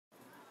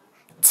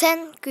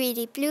10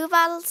 greedy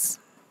bluebottles.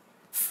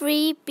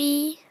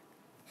 Freebie.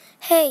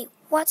 Hey,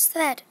 what's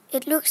that?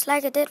 It looks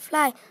like a dead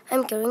fly.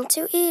 I'm going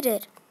to eat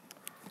it.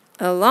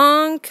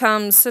 Along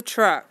comes a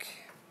truck.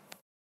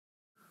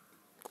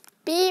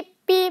 Beep,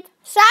 beep,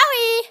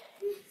 sorry!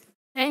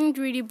 10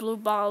 greedy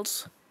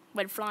bluebottles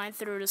went flying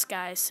through the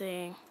sky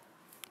saying,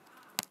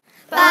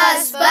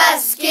 Buzz,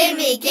 buzz,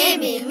 gimme,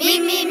 gimme,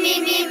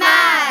 me,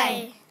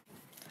 my.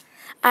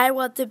 I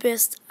want the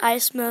best. I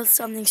smell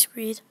something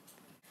sweet.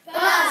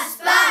 Buzz,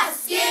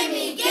 buzz,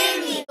 gimme,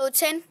 gimme. So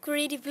 10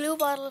 greedy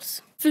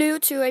bluebottles Flew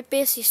to a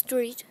busy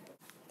street.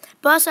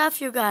 Buzz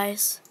off, you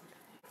guys.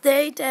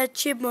 That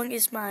chipmunk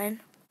is mine.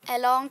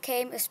 Along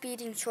came a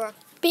speeding truck.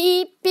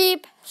 Beep,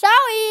 beep,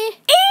 sorry!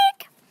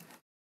 Eek!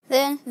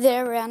 Then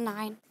there were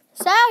 9.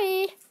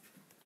 Sorry!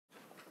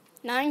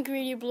 9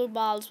 greedy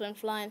bluebottles went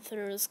flying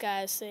through the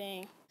sky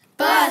saying,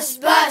 Buzz,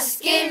 buzz,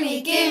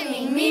 gimme,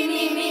 gimme,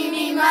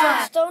 me,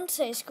 my. Don't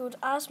taste good.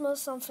 I smell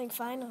something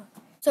finer.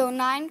 So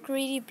 9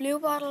 greedy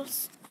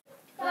bluebottles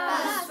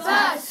Buzz,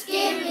 buzz,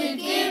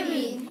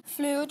 gimme.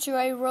 flew to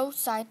a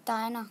roadside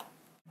diner.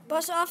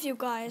 Buzz off, you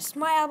guys.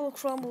 My apple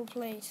crumble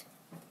plate.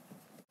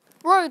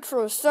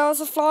 Waitress,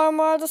 there's a fly on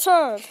my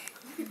dessert.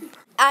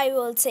 I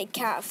will take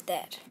care of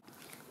that.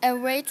 A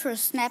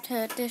waitress snapped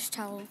her dish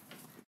towel.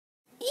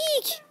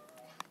 Eek!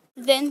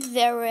 Then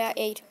there were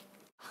 8.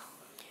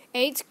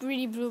 8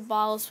 greedy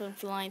bluebottles went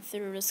flying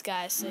through the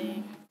sky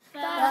saying,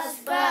 Buzz,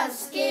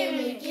 buzz,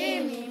 gimme,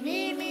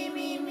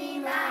 me,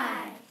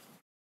 my.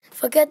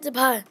 Forget the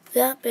pie.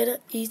 They're better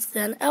eat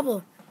than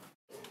apple.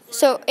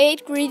 So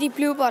 8 greedy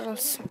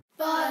bluebottles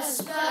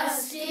Buzz,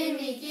 buzz,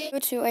 gimme. flew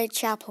to a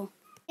chapel.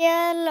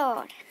 Dear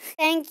Lord,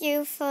 thank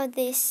you for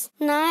this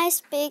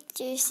nice big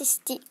juicy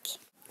stick.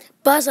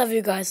 Buzz off,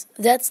 you guys.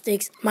 That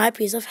stick's my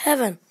piece of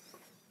heaven.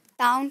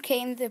 Down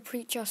came the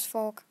preacher's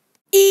fork.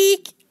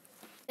 Eek!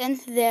 Then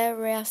there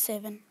were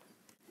 7.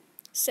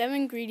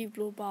 7 greedy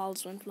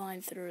bluebottles went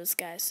flying through the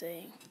sky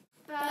saying,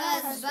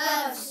 Buzz,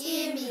 buzz,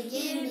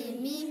 gimme,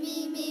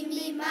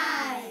 me,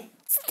 my.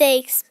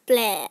 Steaks,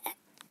 blah.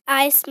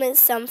 I smell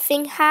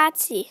something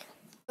hearty.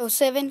 So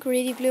 7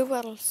 greedy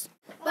bluebottles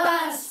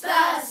Buzz,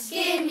 buzz,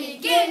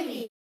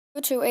 gimme.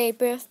 flew to a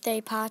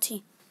birthday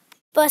party.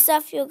 Buzz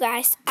off, you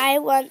guys. I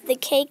want the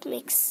cake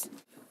mix.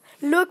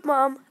 Look,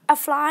 Mom. A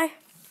fly.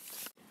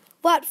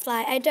 What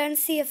fly? I don't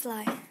see a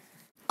fly.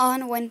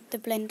 On went the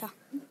blender.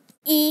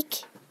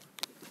 Eek.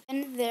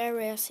 Then there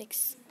were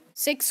 6.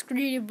 6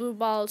 greedy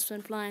bluebottles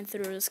went flying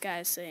through the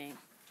sky saying,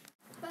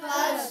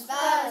 Buzz,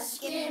 buzz,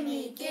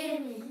 gimme,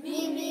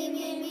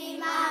 me,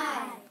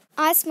 my.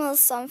 I smell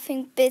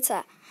something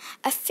bitter.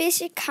 A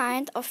fishy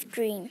kind of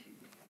dream.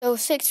 So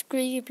 6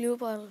 greedy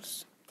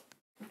bluebottles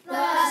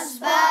Buzz,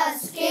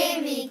 buzz,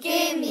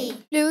 gimme.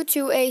 flew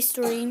to a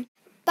stream.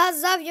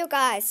 Buzz off, you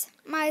guys.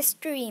 My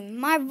stream,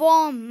 my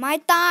worm, my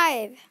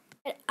dive.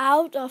 Get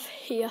out of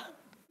here,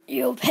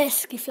 you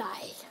pesky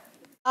fly.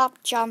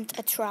 Up jumped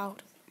a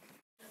trout.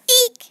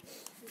 Eek.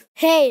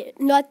 Hey,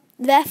 not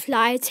that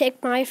fly.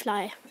 Take my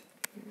fly.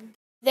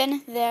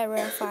 Then there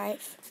were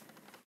 5.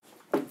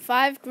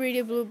 5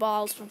 greedy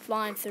bluebottles went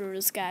flying through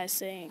the sky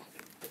saying,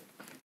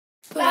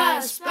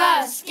 Buzz,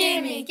 buzz,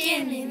 gimme,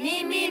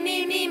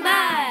 me,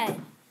 my.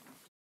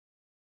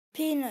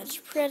 Peanuts,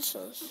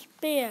 pretzels,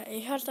 beer,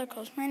 a hot dog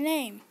calls my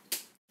name.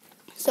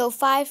 So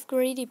 5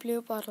 greedy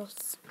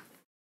bluebottles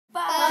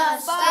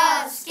Buzz,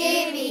 buzz,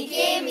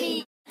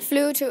 gimme.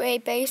 flew to a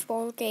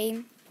baseball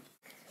game.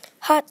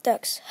 Hot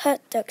dogs.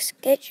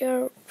 Get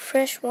your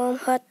fresh warm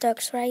hot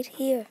dogs right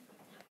here.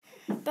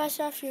 Buzz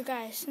off, you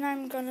guys. Now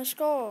I'm gonna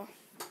score.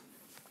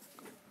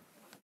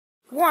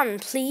 1,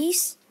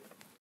 please.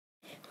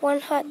 1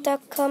 hot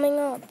dog coming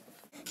up.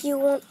 You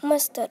want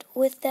mustard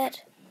with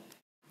that?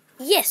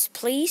 Yes,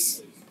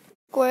 please.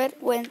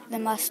 Squirt went the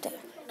mustard.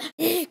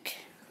 Eek!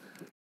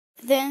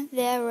 Then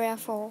there were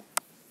 4.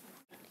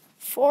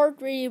 4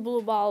 greedy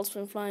bluebottles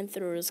went flying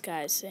through the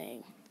sky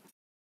saying,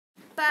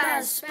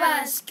 Buzz,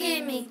 buzz,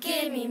 gimme,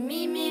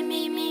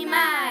 me,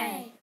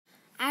 my.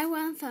 I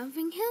want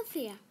something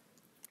healthier.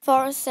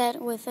 4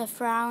 said with a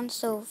frown,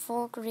 so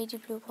 4 greedy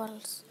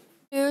bluebottles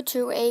flew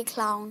to a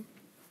clown.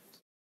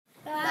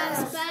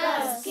 Buzz,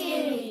 buzz,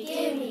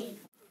 gimme.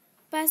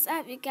 Buzz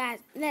up, you guys.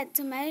 That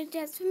tomato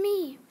just for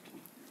me.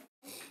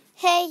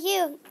 Hey,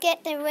 you,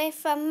 get away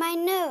from my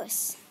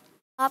nose.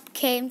 Up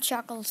came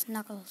Chuckles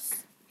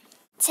Knuckles.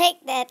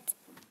 Take that.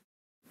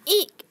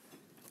 Eek!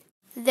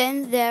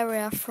 Then there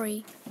were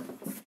 3.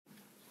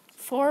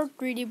 4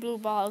 greedy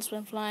bluebottles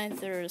went flying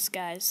through the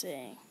sky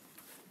saying,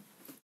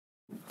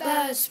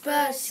 Buzz,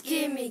 buzz,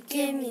 gimme,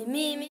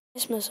 me. I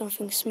smell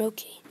something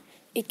smoky.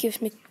 It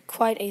gives me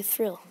quite a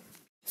thrill.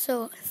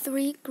 So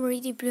 3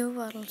 greedy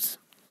bluebottles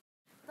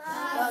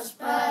Buzz,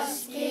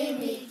 buzz,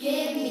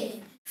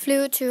 gimme.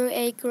 flew to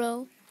a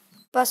grill.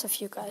 Buzz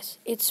off, you guys.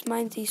 It's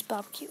Mindy's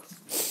barbecue.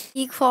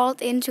 He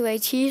crawled into a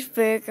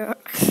cheeseburger.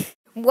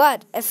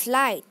 What? A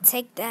fly.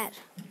 Take that.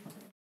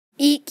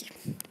 Eek!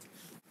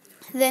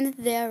 Then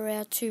there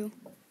were 2.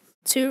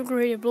 2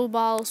 greedy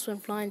bluebottles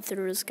went flying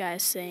through the sky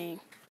saying,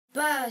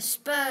 Buzz,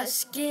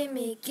 buzz,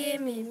 gimme,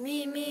 gimme,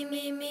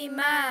 me,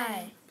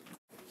 my.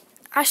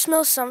 I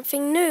smell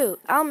something new.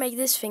 I'll make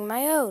this thing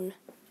my own.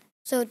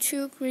 So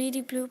 2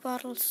 greedy blue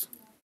bottles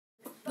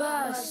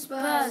Buzz,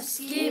 buzz,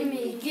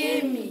 gimme,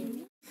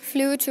 gimme.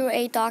 flew to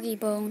a doggy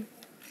bone.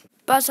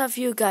 Buzz off,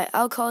 you guy.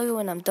 I'll call you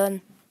when I'm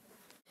done.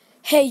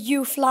 Hey,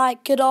 you fly,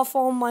 get off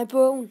on my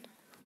bone.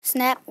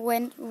 Snap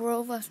went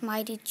Rover's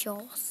mighty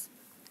jaws.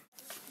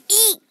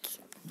 Eek!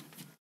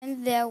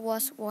 And there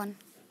was one.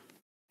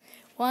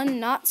 One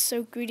not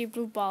so greedy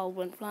blue ball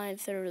went flying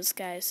through the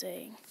sky,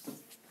 saying,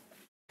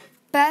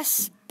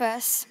 Buzz,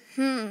 buzz,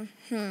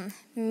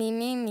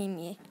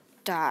 me,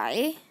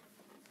 die.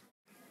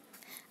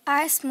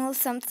 I smell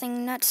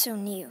something not so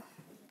new.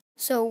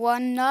 So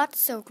one not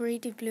so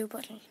greedy blue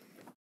bottle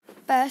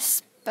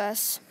Buzz,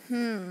 buzz,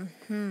 flew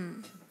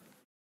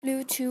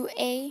to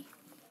a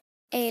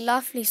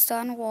lovely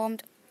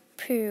sun-warmed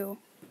pool.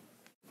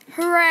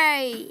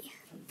 Hooray!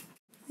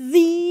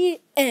 The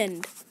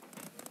end.